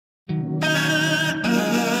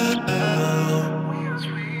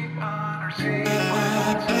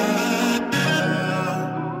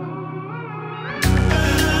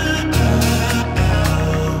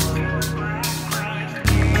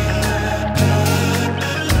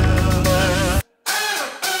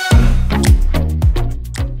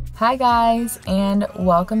Hi guys, and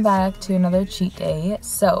welcome back to another cheat day.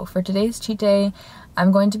 So for today's cheat day,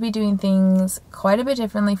 I'm going to be doing things quite a bit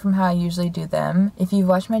differently from how I usually do them. If you've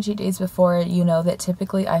watched my cheat days before, you know that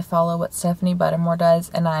typically I follow what Stephanie Buttermore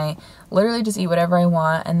does, and I literally just eat whatever I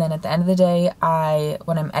want, and then at the end of the day,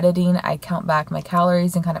 when I'm editing, I count back my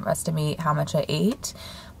calories and kind of estimate how much I ate.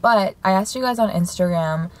 But I asked you guys on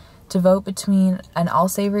Instagram to vote between an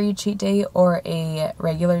all-savory cheat day or a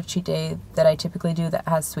regular cheat day that I typically do that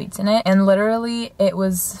has sweets in it. And literally it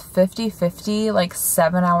was 50-50 like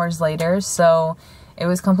 7 hours later, so it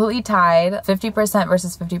was completely tied, 50%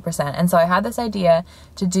 versus 50%. And so I had this idea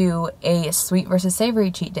to do a sweet versus savory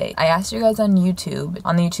cheat day. I asked you guys on YouTube,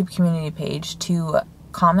 on the YouTube community page, to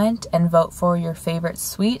comment and vote for your favorite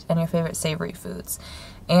sweet and your favorite savory foods.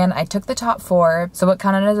 And I took the top 4, so what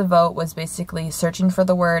counted as a vote was basically searching for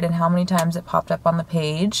the word and how many times it popped up on the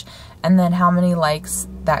page, and then how many likes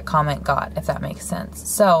that comment got, if that makes sense.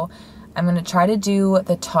 So I'm going to try to do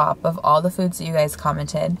the top of all the foods that you guys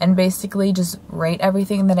commented, and basically just rate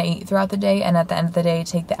everything that I eat throughout the day, and at the end of the day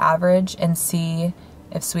take the average and see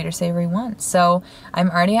if sweet or savory won. So I'm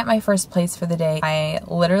already at my first place for the day. I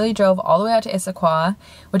literally drove all the way out to Issaquah,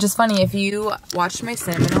 which is funny. If you watched my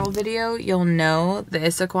cinnamon roll video, you'll know the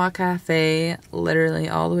Issaquah Cafe, literally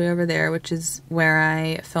all the way over there, which is where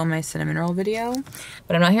I filmed my cinnamon roll video.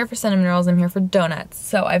 But I'm not here for cinnamon rolls, I'm here for donuts.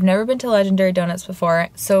 So I've never been to Legendary Donuts before.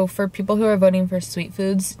 So for people who are voting for sweet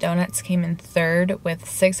foods, donuts came in 3rd with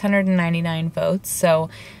 699 votes. So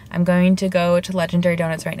I'm going to go to Legendary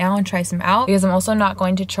Donuts right now and try some out, because I'm also not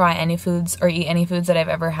going to try any foods or eat any foods that I've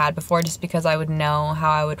ever had before, just because I would know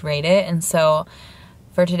how I would rate it. And so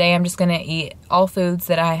for today, I'm just gonna eat all foods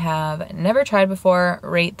that I have never tried before,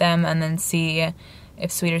 rate them, and then see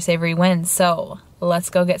if sweet or savory wins. So let's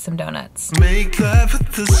go get some donuts. Make love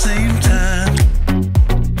at the same time.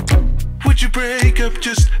 Would you break up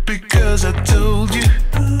just because I told you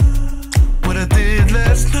what I did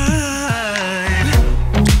last night?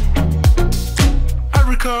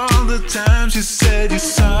 Recall the times you said you're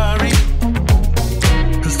sorry.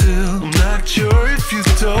 I'm still not sure if you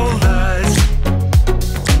told lies,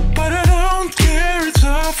 but I don't care, it's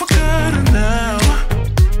all forgotten now.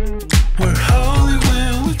 We're holy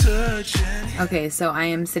when we touch. Okay, so I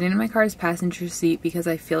am sitting in my car's passenger seat because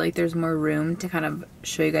I feel like there's more room to kind of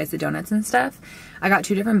show you guys the donuts and stuff. I got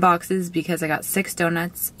 2 different boxes because I got 6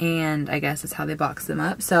 donuts, and I guess that's how they box them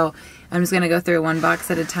up. So I'm just gonna go through one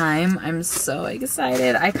box at a time. I'm so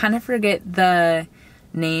excited. I kind of forget the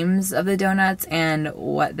names of the donuts and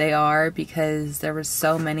what they are because there were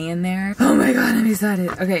so many in there. Oh my god, I'm excited.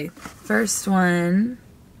 Okay, first one.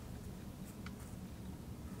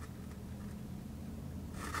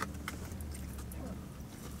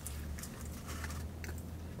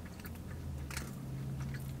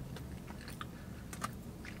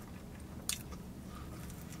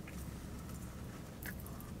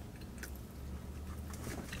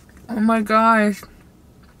 Oh my gosh.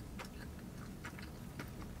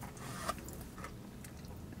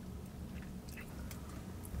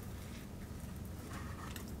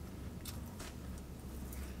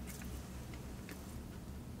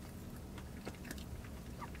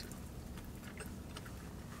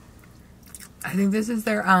 I think this is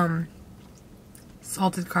their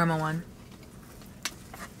salted caramel one.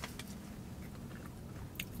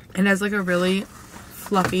 It has like a really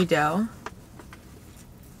fluffy dough.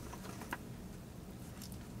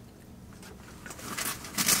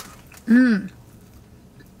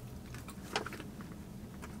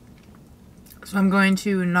 So I'm going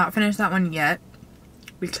to not finish that one yet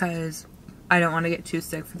because I don't want to get too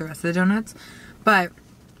sick for the rest of the donuts. But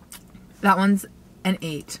that one's an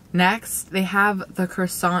 8. Next, they have the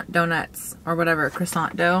croissant donuts, or whatever,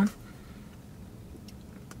 croissant dough.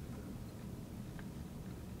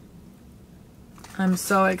 I'm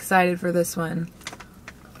so excited for this one.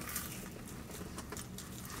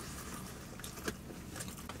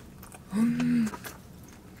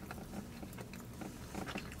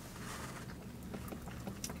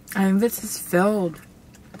 I think this is filled,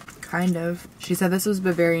 kind of. She said this was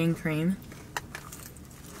Bavarian cream.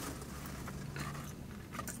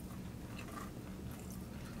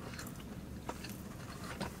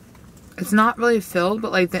 It's not really filled,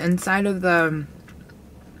 but like the inside of the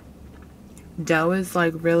dough is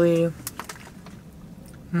like really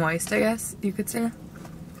moist, I guess you could say.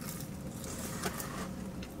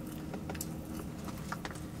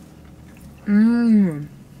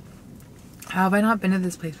 How have I not been to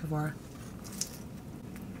this place before?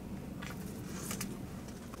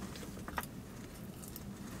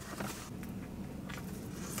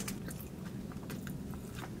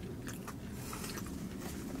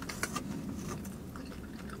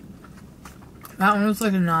 That one was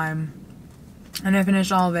like a 9. And I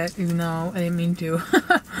finished all of it, even though I didn't mean to.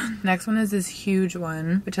 Next one is this huge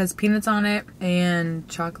one, which has peanuts on it and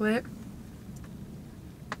chocolate.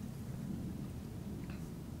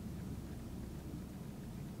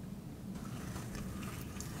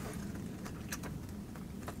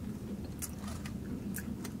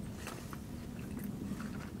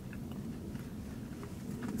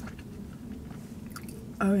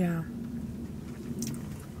 Oh yeah.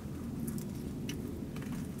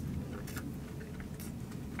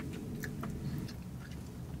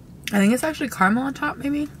 I think it's actually caramel on top,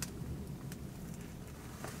 maybe?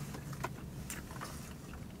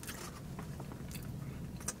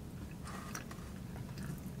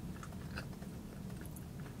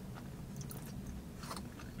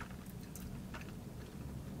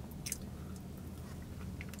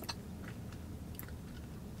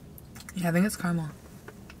 Yeah, I think it's caramel.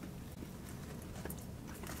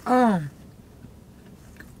 Oh.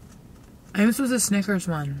 I think this was a Snickers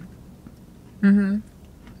one.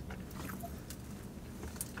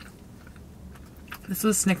 This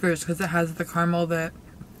was Snickers because it has the caramel, the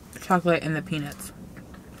chocolate, and the peanuts.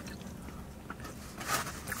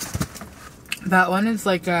 That one is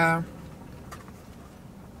like a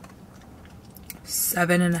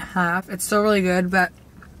 7.5. It's still really good, but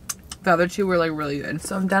the other two were like really good.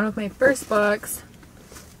 So I'm done with my first box.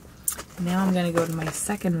 Now I'm gonna go to my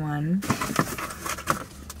second one.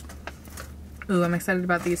 Ooh, I'm excited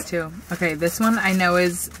about these two. Okay, this one I know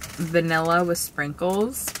is vanilla with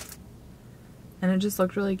sprinkles. And it just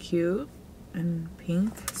looked really cute and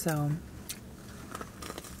pink, so.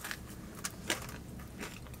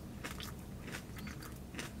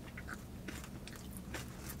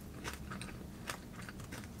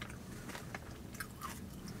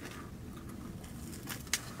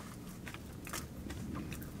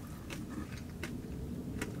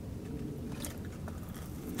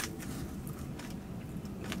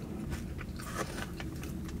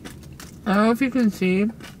 I don't know if you can see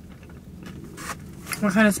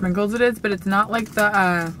what kind of sprinkles it is, but it's not like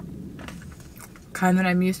the kind that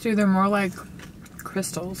I'm used to. They're more like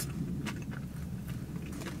crystals.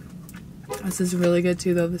 This is really good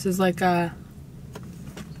too, though. This is like a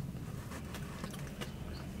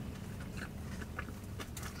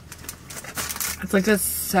it's like a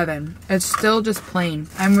 7. It's still just plain.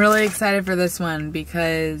 I'm really excited for this one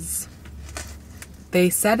because they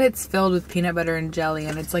said it's filled with peanut butter and jelly,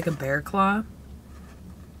 and it's like a bear claw.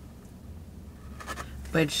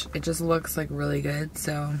 Which, it just looks like really good,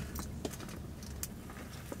 so.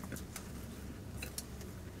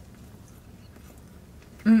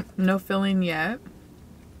 No filling yet.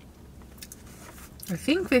 I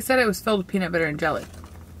think they said it was filled with peanut butter and jelly.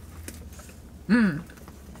 It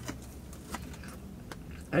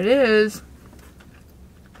is.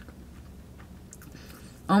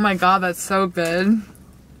 Oh my god, that's so good.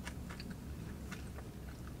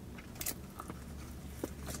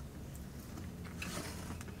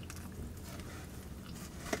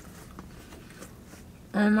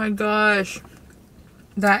 Oh my gosh.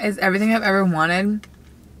 That is everything I've ever wanted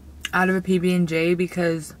out of a PB&J,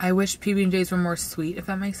 because I wish PB&Js were more sweet, if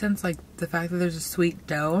that makes sense. Like the fact that there's a sweet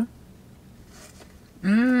dough.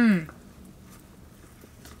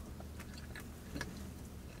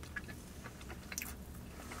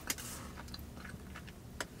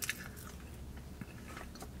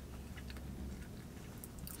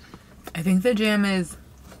 I think the jam is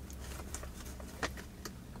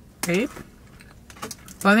grape.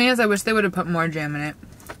 The only thing is, I wish they would have put more jam in it.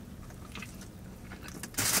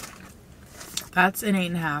 That's an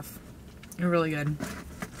 8.5. They're really good.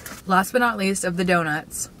 Last but not least, of the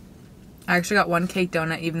donuts. I actually got one cake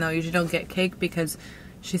donut, even though I usually don't get cake, because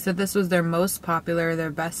she said this was their most popular,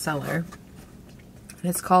 their best seller. And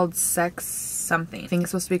it's called Sex something. I think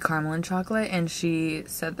it's supposed to be caramel and chocolate, and she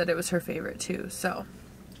said that it was her favorite too, so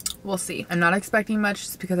we'll see. I'm not expecting much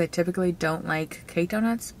just because I typically don't like cake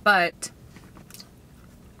donuts, but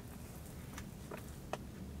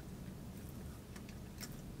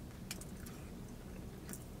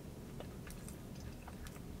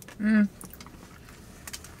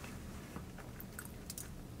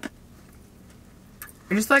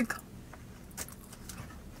I just like,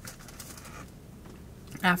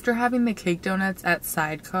 after having the cake donuts at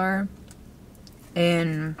Sidecar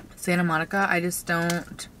in Santa Monica, I just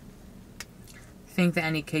don't think that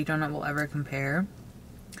any cake donut will ever compare.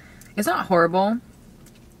 It's not horrible,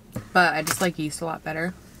 but I just like yeast a lot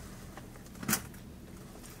better.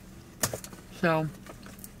 So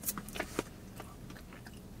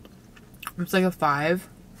it's like a 5.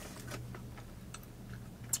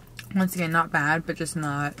 Once again, not bad, but just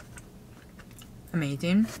not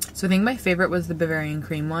amazing. So I think my favorite was the Bavarian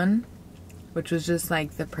cream one, which was just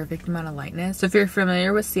like the perfect amount of lightness. So if you're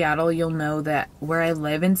familiar with Seattle, you'll know that where I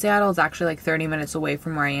live in Seattle is actually like 30 minutes away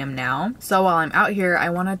from where I am now. So while I'm out here, I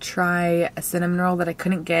want to try a cinnamon roll that I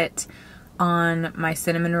couldn't get on my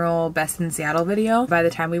cinnamon roll best in Seattle video. By the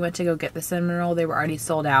time we went to go get the cinnamon roll, they were already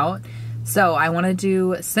sold out. So I want to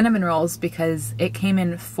do cinnamon rolls because it came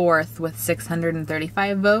in 4th with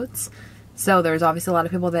 635 votes. So there's obviously a lot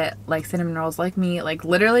of people that like cinnamon rolls like me. Like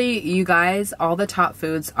literally, you guys, all the top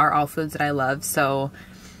foods are all foods that I love. So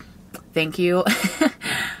thank you.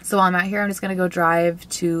 So while I'm out here, I'm just going to go drive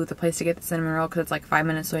to the place to get the cinnamon roll because it's like 5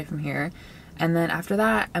 minutes away from here. And then after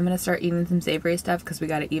that, I'm going to start eating some savory stuff because we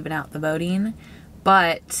got to even out the voting.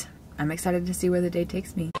 But I'm excited to see where the day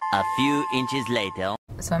takes me. A few inches later.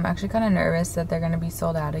 So I'm actually kind of nervous that they're going to be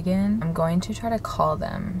sold out again. I'm going to try to call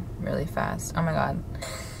them really fast. Oh my god.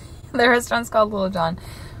 The restaurant's called Little John.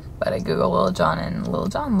 But I Google Little John and Little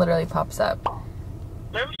John literally pops up.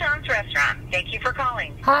 Little John's Restaurant. Thank you for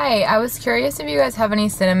calling. Hi, I was curious if you guys have any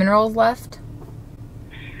cinnamon rolls left.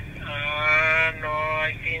 No,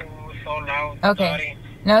 I think we sold out. Okay. Sorry.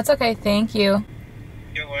 No, it's okay. Thank you.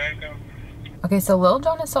 You're welcome. Okay, so Little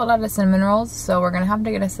John has sold out of cinnamon rolls, so we're going to have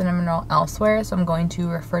to get a cinnamon roll elsewhere. So I'm going to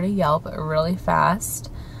refer to Yelp really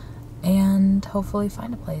fast and hopefully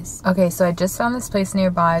find a place. Okay, so I just found this place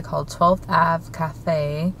nearby called 12th Ave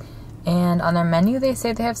Cafe. And on their menu, they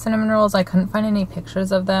say they have cinnamon rolls. I couldn't find any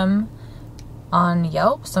pictures of them on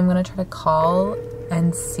Yelp, so I'm going to try to call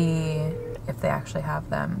and see if they actually have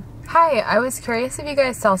them. Hi, I was curious if you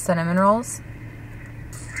guys sell cinnamon rolls.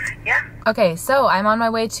 Yeah. Okay, so I'm on my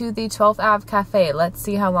way to the 12th Ave Cafe. Let's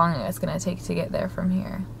see how long it's going to take to get there from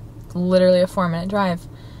here. It's literally a 4-minute drive.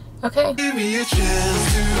 Okay. Give me a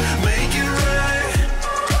chance to make it right.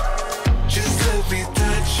 Just let me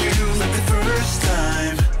touch you like the first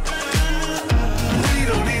time. We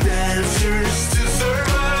don't need answers to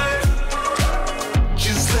survive.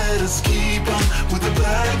 Just let us keep on with the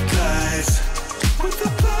black guys. With the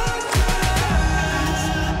black guys.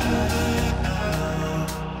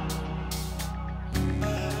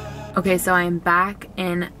 Okay, so I'm back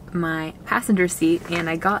in my passenger seat and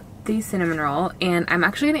I got the cinnamon roll, and I'm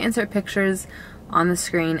actually going to insert pictures on the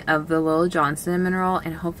screen of the Little John cinnamon roll,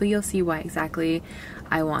 and hopefully you'll see why exactly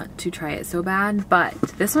I want to try it so bad. But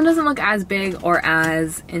this one doesn't look as big or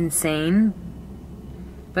as insane,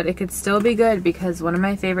 but it could still be good because one of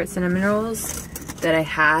my favorite cinnamon rolls that I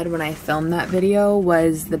had when I filmed that video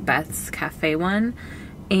was the Beth's Cafe one,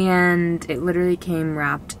 and it literally came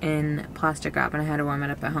wrapped in plastic wrap and I had to warm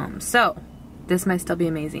it up at home. So this might still be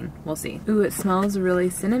amazing. We'll see. Ooh, it smells really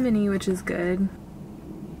cinnamony, which is good.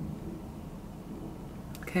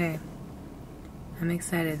 Okay. I'm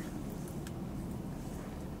excited.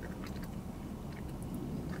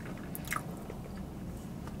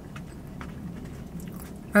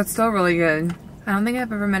 That's still really good. I don't think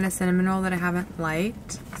I've ever met a cinnamon roll that I haven't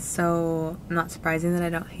liked, so not surprising that I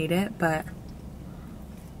don't hate it, but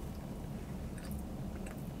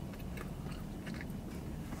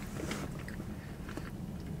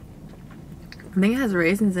I think it has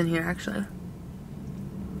raisins in here, actually.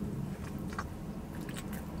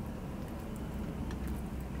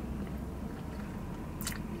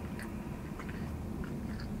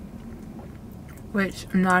 Which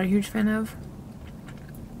I'm not a huge fan of.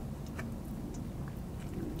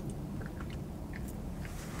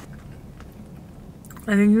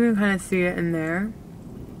 I think you can kind of see it in there.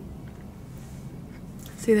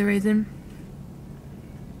 See the raisin?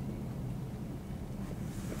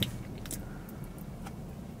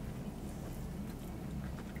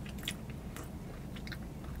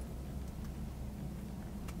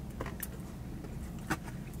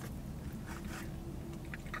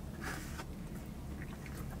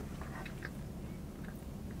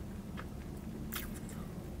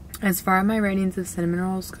 As far as my ratings of cinnamon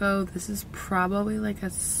rolls go, this is probably like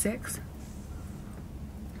a 6.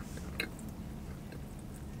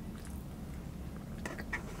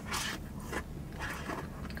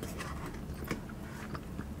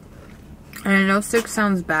 And I know 6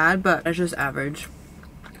 sounds bad, but it's just average.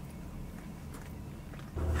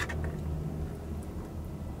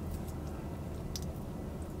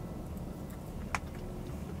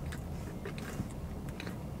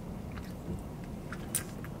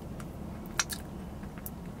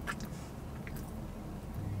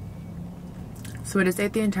 So I just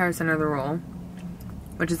ate the entire center of the roll,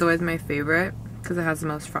 which is always my favorite because it has the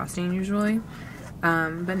most frosting usually.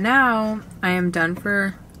 But now I am done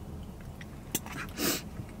for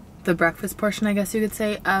the breakfast portion, I guess you could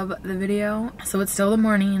say, of the video. So it's still the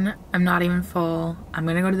morning. I'm not even full. I'm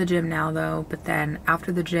gonna go to the gym now though, but then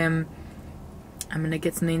after the gym, I'm gonna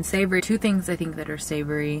get something savory. 2 things I think that are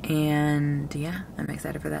savory, and yeah, I'm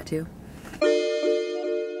excited for that too.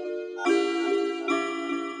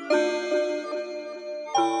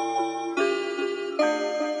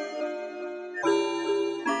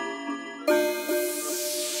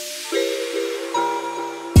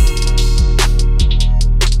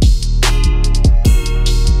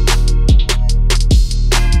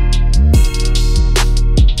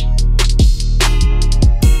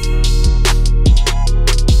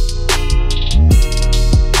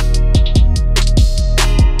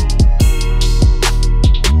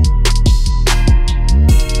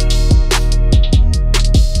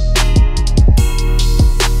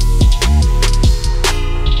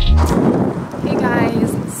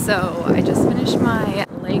 So I just finished my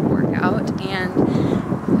leg workout, and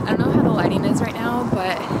I don't know how the lighting is right now,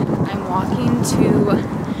 but I'm walking to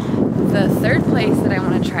the 3rd place that I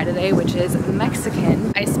want to try today, which is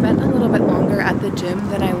Mexican. I spent a little bit longer at the gym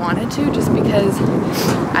than I wanted to, just because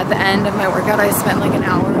at the end of my workout I spent like an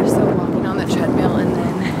hour or so walking on the treadmill and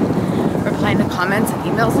then replying to comments and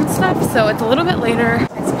emails and stuff. So it's a little bit later.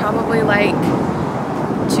 It's probably like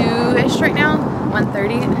 2-ish right now,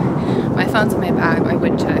 1:30. My phone's in my bag, I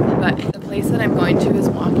would check, but the place that I'm going to is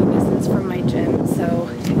walking distance from my gym, so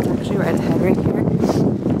it's actually right ahead right here. I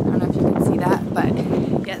don't know if you can see that, but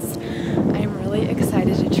yes, I'm really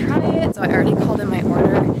excited to try it. So I already called in my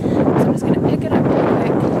order, so I'm just gonna pick it up real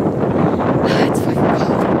quick. It's fucking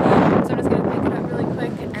cold. So I'm just gonna pick it up really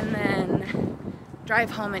quick and then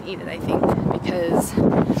drive home and eat it, I think, because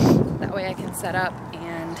that way I can set up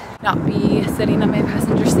and not be sitting on my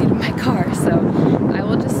passenger seat of my car. So I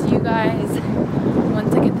will just see you guys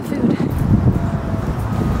once I get the food.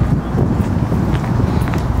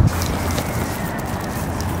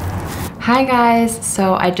 Hi guys,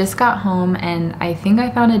 so I just got home and I think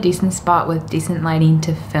I found a decent spot with decent lighting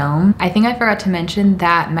to film. I think I forgot to mention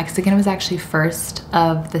that Mexican was actually first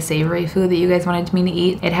of the savory food that you guys wanted me to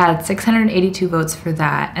eat. It had 682 votes for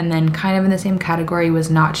that, and then kind of in the same category was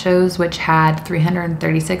nachos, which had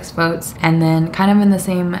 336 votes, and then kind of in the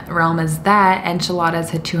same realm as that,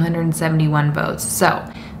 enchiladas had 271 votes. So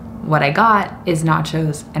what I got is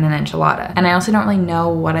nachos and an enchilada. And I also don't really know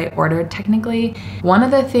what I ordered technically. One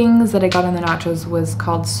of the things that I got on the nachos was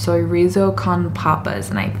called chorizo con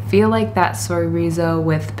papas, and I feel like that's chorizo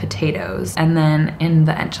with potatoes. And then in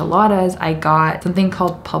the enchiladas, I got something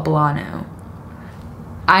called poblano.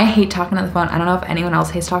 I hate talking on the phone. I don't know if anyone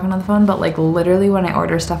else hates talking on the phone, but like literally when I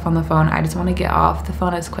order stuff on the phone, I just want to get off the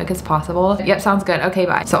phone as quick as possible. Yep, sounds good. Okay,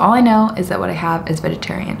 bye. So all I know is that what I have is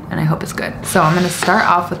vegetarian, and I hope it's good. So I'm gonna start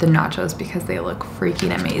off with the nachos because they look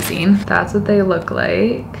freaking amazing. That's what they look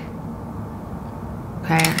like.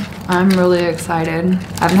 Okay, I'm really excited.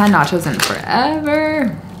 I haven't had nachos in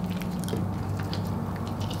forever.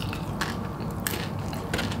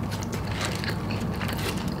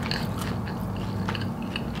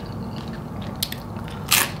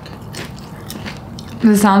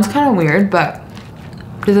 This sounds kind of weird, but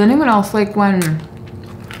does anyone else like when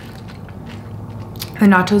the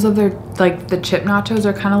nachos of their, like the chip nachos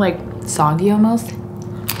are kind of like soggy almost?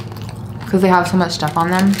 Because they have so much stuff on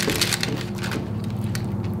them.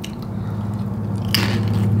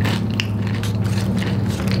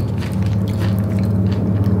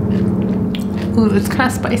 Ooh, it's kind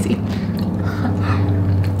of spicy.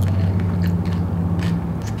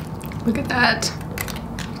 Look at that.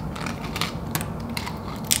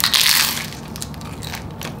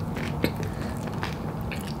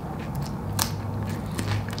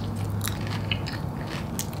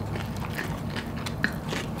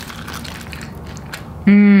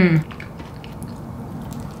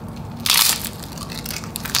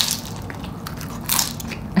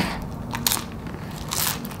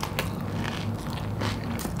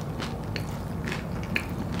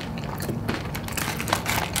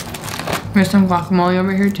 There's some guacamole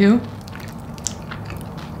over here too.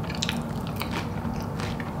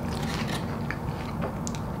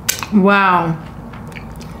 Wow.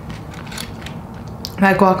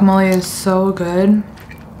 That guacamole is so good.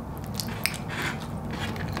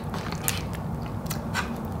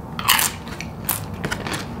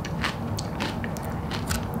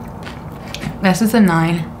 This is a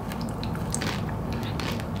 9.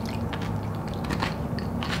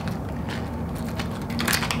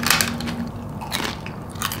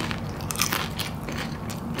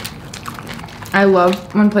 I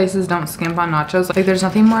love when places don't skimp on nachos. Like, there's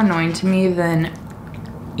nothing more annoying to me than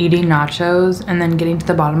eating nachos and then getting to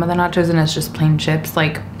the bottom of the nachos and it's just plain chips.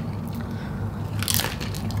 Like,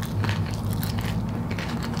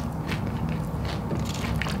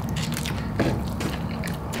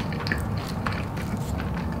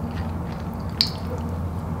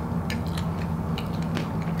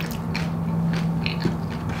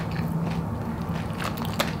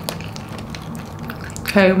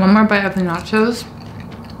 Okay, one more bite of the nachos.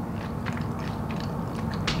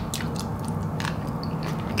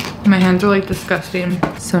 My hands are like disgusting.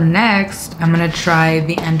 So next, I'm gonna try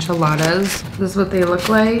the enchiladas. This is what they look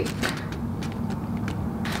like.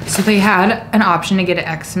 So they had an option to get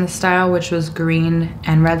it Xmas style, which was green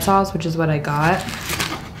and red sauce, which is what I got.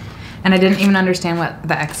 And I didn't even understand what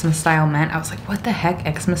the Xmas style meant. I was like, what the heck,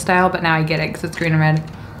 Xmas style? But now I get it because it's green and red.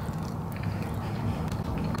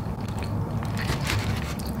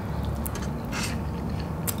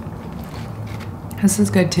 This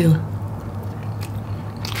is good too.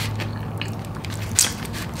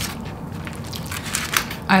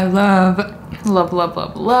 I love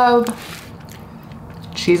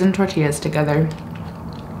cheese and tortillas together.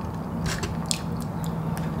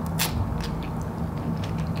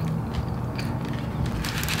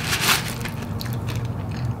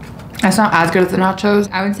 It's not as good as the nachos.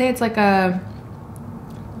 I would say it's like a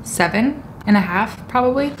 7.5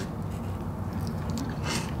 probably.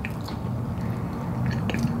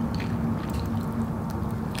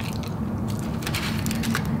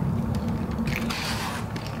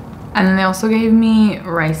 And then they also gave me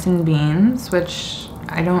rice and beans, which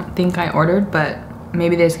I don't think I ordered, but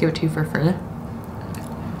maybe they just give it to you for free.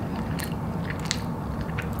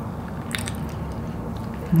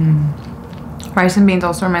 Rice and beans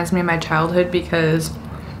also reminds me of my childhood because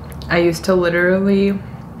I used to literally,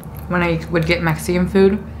 when I would get Mexican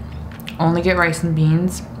food, only get rice and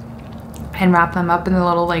beans and wrap them up in the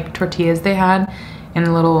little like tortillas they had in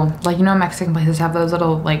a little, like, you know, Mexican places have those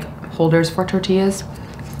little like holders for tortillas.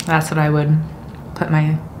 That's what I would put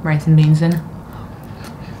my rice and beans in.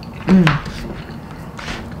 I'm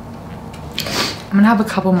gonna have a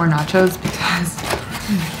couple more nachos because,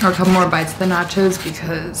 or a couple more bites of the nachos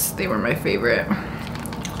because they were my favorite.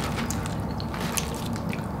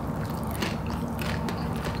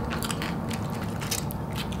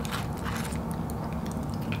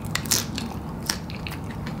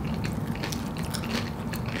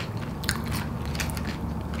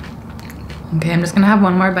 Okay, I'm just gonna have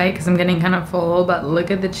one more bite because I'm getting kind of full, but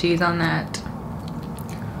look at the cheese on that.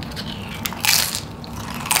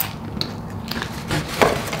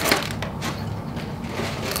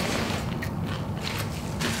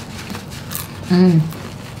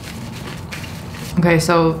 Okay,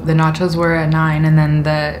 so the nachos were a 9 and then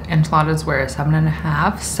the enchiladas were a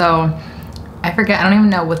 7.5. So I forget, I don't even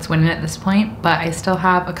know what's winning at this point, but I still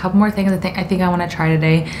have a couple more things I think I want to try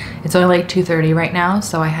today. It's only like 2:30 right now,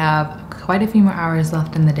 so I have quite a few more hours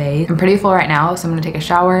left in the day. I'm pretty full right now, so I'm gonna take a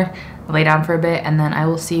shower, lay down for a bit, and then I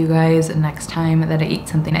will see you guys next time that I eat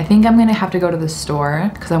something. I think I'm gonna have to go to the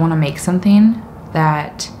store because I want to make something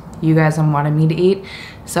that you guys wanted me to eat.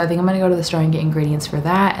 So I think I'm gonna go to the store and get ingredients for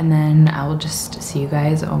that, and then I will just see you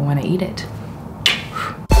guys when I eat it.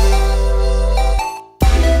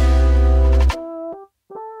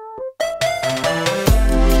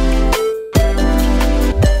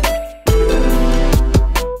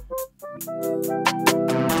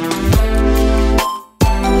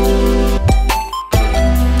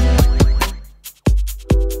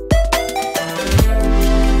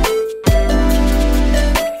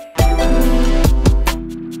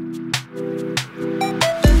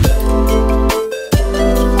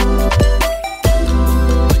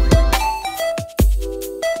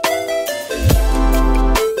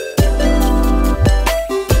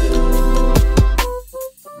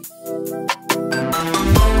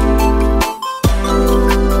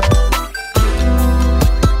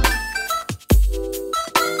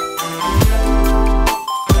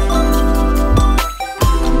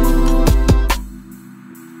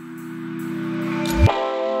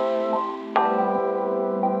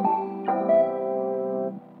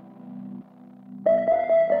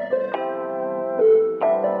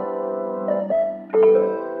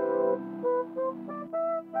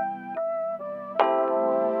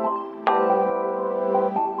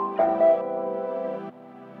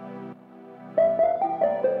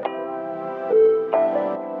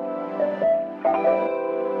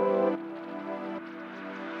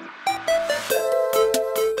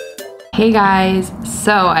 Hey guys,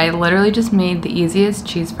 so I literally just made the easiest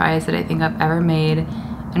cheese fries that I think I've ever made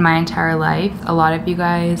in my entire life. A lot of you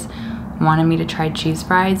guys wanted me to try cheese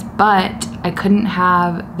fries, but I couldn't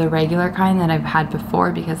have the regular kind that I've had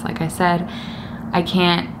before because, like I said, I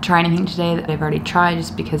can't try anything today that I've already tried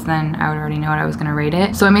just because then I would already know what I was gonna rate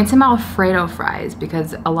it. So I made some Alfredo fries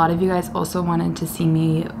because a lot of you guys also wanted to see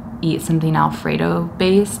me eat something Alfredo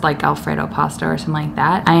based, like Alfredo pasta or something like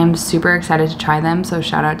that. I am super excited to try them, so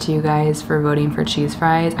shout out to you guys for voting for cheese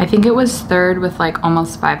fries. I think it was third with like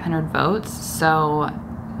almost 500 votes, so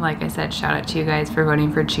like I said, shout out to you guys for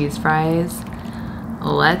voting for cheese fries.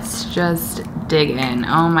 let's just dig in.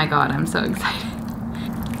 Oh my god, I'm so excited.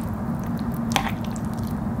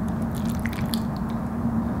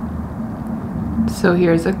 So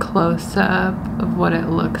here's a close-up of what it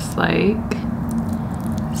looks like.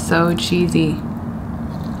 So cheesy.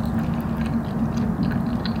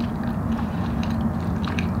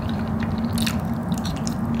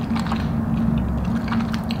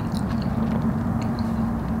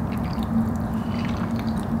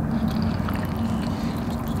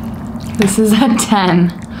 This is a 10.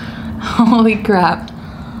 Holy crap.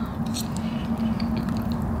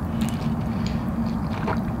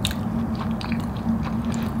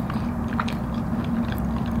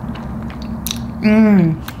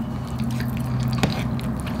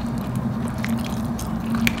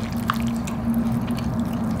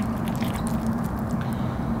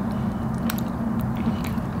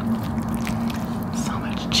 So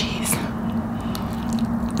much cheese.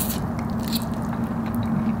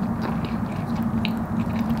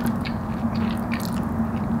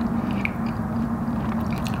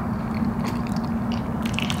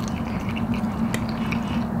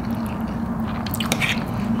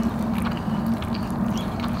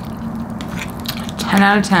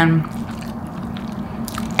 Out of 10.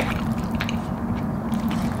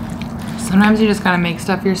 Sometimes you just gotta make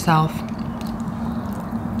stuff yourself.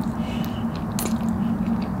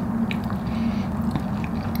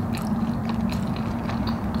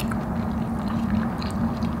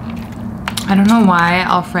 I don't know why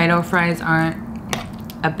Alfredo fries aren't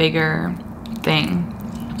a bigger thing,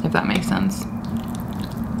 if that makes sense.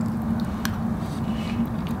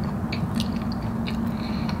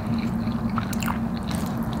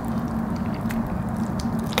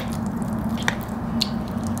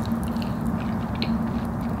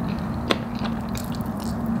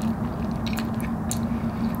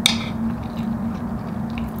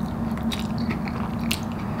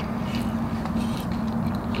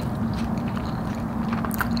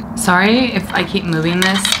 Sorry if I keep moving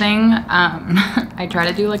this thing. I try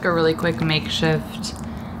to do like a really quick makeshift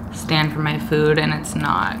stand for my food and it's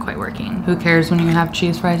not quite working. Who cares when you have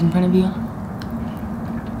cheese fries in front of you?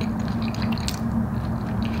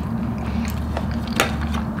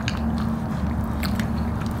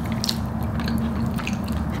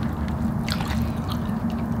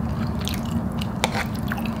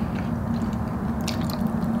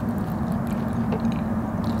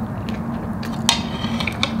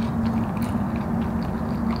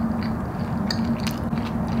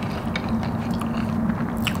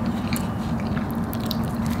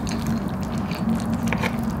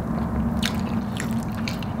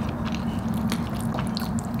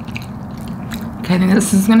 I think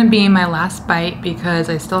this is gonna be my last bite because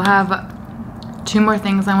I still have 2 more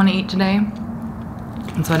things I want to eat today,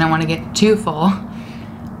 and so I don't want to get too full,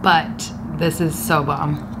 but this is so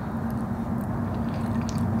bomb.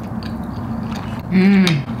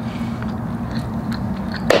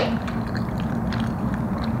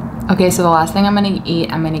 Okay, so the last thing I'm gonna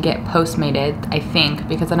eat, I'm gonna get Postmated, I think,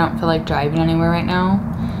 because I don't feel like driving anywhere right now.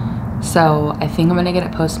 So I think I'm gonna get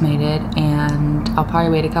it Postmated and I'll probably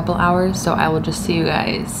wait a couple hours, so I will just see you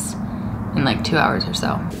guys in like 2 hours or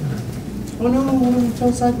so. Oh no, it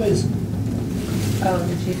fell sideways. Oh,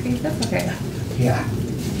 the cheesecake? That's okay. Yeah.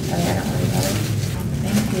 Oh yeah, don't worry about it.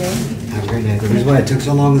 Thank you. Have a great night. The reason why it took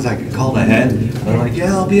so long is I called ahead. They're like,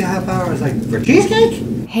 yeah, I'll be a half hour. I was like, for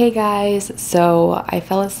cheesecake? Hey guys, so I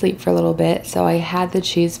fell asleep for a little bit, so I had the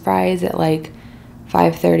cheese fries at like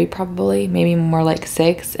 5:30 probably, maybe more like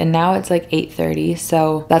 6, and now it's like 8:30,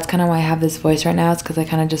 so that's kind of why I have this voice right now. It's because I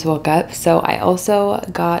kind of just woke up. So I also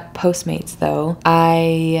got Postmates though.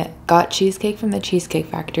 I got cheesecake from the Cheesecake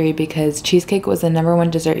Factory because cheesecake was the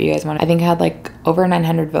 #1 dessert you guys wanted. I think it had like over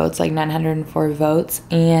 900 votes, like 904 votes,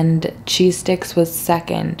 and cheese sticks was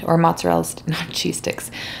second, or mozzarella, not cheese sticks,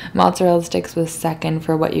 mozzarella sticks was second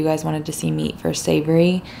for what you guys wanted to see me eat for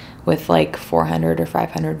savory, with like 400 or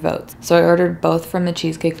 500 votes. So I ordered both from the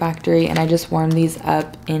Cheesecake Factory and I just warmed these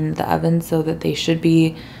up in the oven so that they should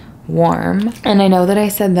be warm. And I know that I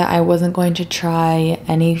said that I wasn't going to try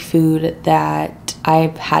any food that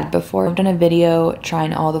I've had before. I've done a video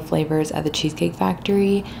trying all the flavors at the Cheesecake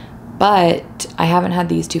Factory, but I haven't had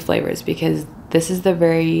these 2 flavors because this is the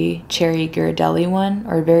very cherry Ghirardelli one,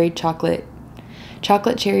 or very chocolate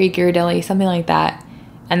cherry Ghirardelli, something like that.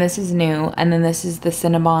 And this is new, and then this is the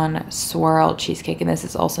Cinnabon swirl cheesecake, and this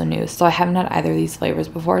is also new. So I haven't had either of these flavors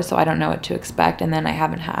before, so I don't know what to expect, and then I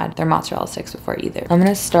haven't had their mozzarella sticks before either. I'm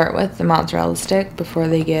gonna start with the mozzarella stick before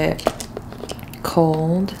they get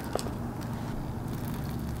cold.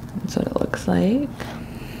 That's what it looks like.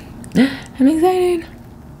 I'm excited.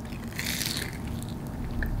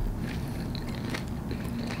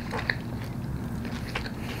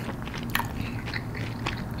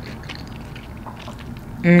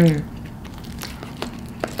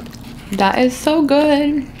 That is so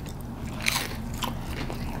good.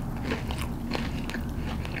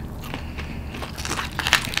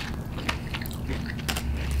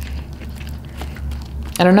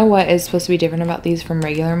 I don't know what is supposed to be different about these from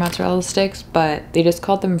regular mozzarella sticks, but they just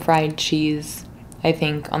called them fried cheese, I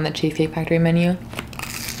think, on the Cheesecake Factory menu.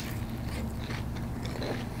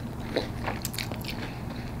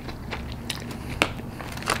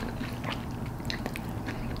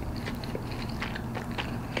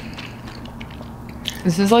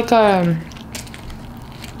 This is like a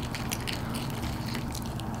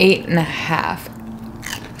 8.5.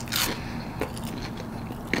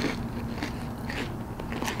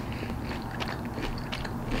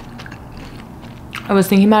 I was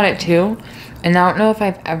thinking about it too, and I don't know if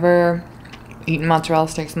I've ever eaten mozzarella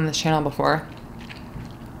sticks on this channel before.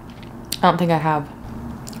 I don't think I have.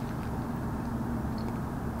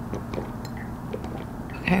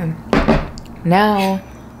 Okay, now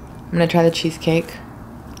I'm gonna try the cheesecake.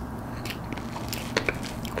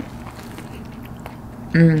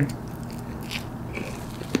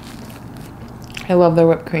 I love their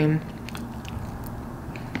whipped cream.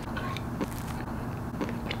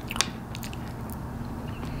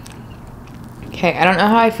 Okay, I don't know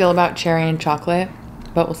how I feel about cherry and chocolate,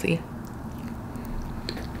 but we'll see.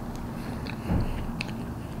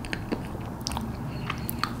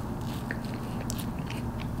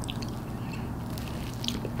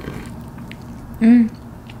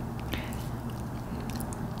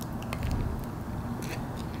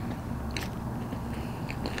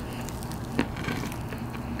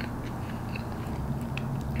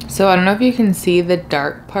 So I don't know if you can see the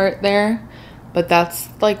dark part there, but that's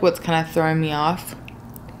like what's kind of throwing me off.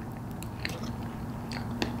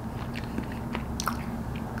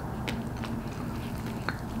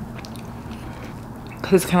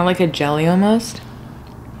 Cause it's kind of like a jelly almost.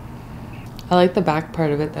 I like the back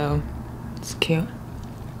part of it though. It's cute.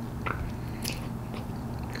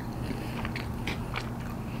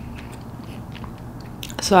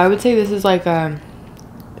 So I would say this is like a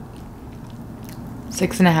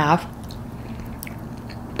 6.5.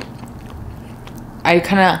 I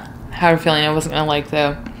kind of had a feeling I wasn't gonna like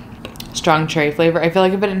the strong cherry flavor. I feel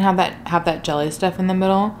like if I didn't have that jelly stuff in the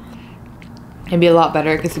middle, it'd be a lot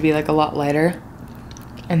better because it'd be like a lot lighter.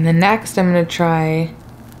 And then next I'm gonna try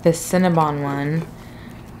this Cinnabon one,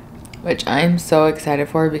 which I'm so excited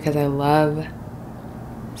for because I love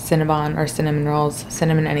Cinnabon or cinnamon rolls,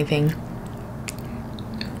 cinnamon anything.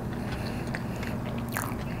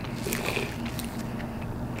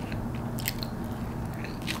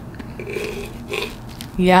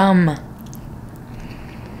 Yum.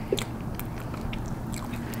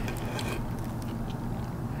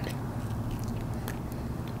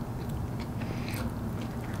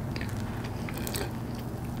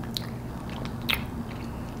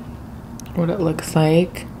 What it looks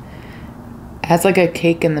like. It has like a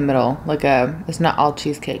cake in the middle, like it's not all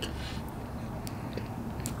cheesecake.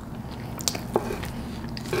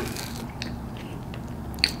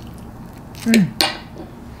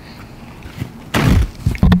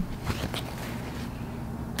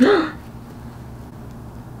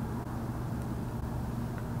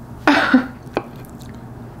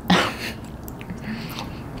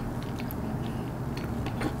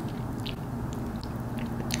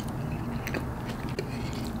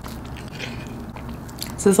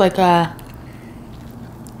 This is like a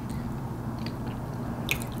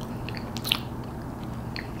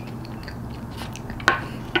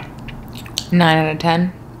 9 out of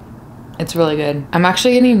 10. It's really good. I'm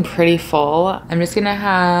actually getting pretty full. I'm just gonna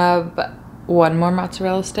have one more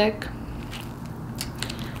mozzarella stick.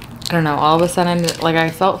 I don't know, all of a sudden, like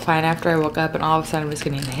I felt fine after I woke up and all of a sudden I was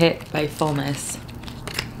getting hit by fullness.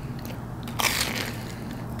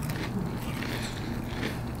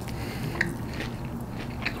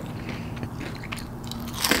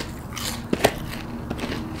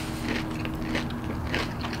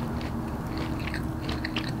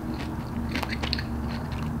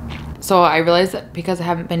 So I realized that because I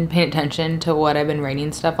haven't been paying attention to what I've been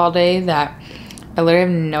rating stuff all day, that I literally have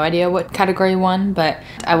no idea what category won, but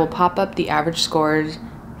I will pop up the average scores,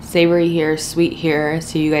 savory here, sweet here,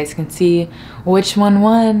 so you guys can see which one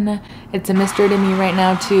won. It's a mystery to me right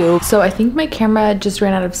now too. So I think my camera just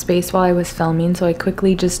ran out of space while I was filming, so I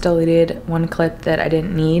quickly just deleted one clip that I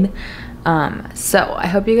didn't need. So I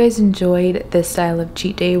hope you guys enjoyed this style of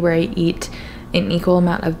cheat day where I eat an equal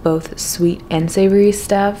amount of both sweet and savory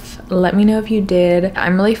stuff. Let me know if you did.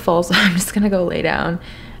 I'm really full, so I'm just gonna go lay down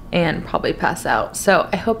and probably pass out. So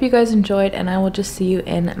I hope you guys enjoyed, and I will just see you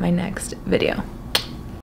in my next video.